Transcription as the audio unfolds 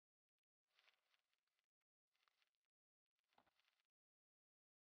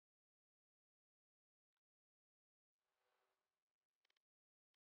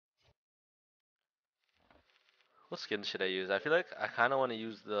What skin should I use? I feel like I kind of want to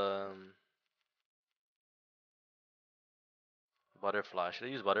use the butterfly. Should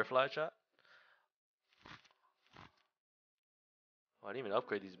I use butterfly, chat? Oh, I didn't even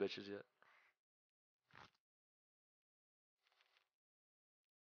upgrade these bitches yet.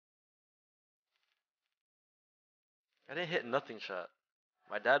 I didn't hit nothing, chat.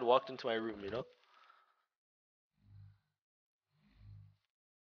 My dad walked into my room, you know?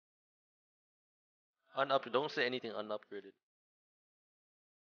 Don't say anything unupgraded.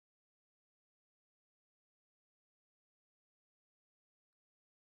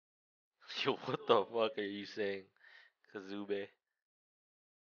 Yo, what the fuck are you saying, Kazube?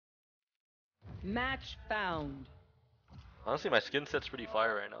 Match found. Honestly, my skin set's pretty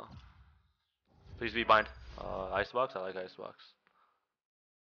fire right now. Please be bind. Icebox? I like Icebox.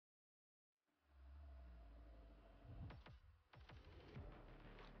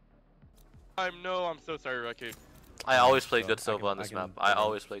 I'm so sorry, Rocky. I always play So good Sova on this map. I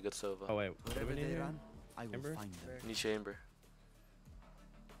always play good Sova. Oh wait, what do we need here? I will Chamber? find them. Need Chamber.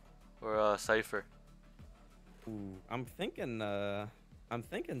 Or Cypher. Ooh, I'm thinking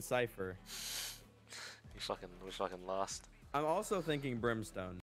Cypher. We're fucking lost. I'm also thinking Brimstone.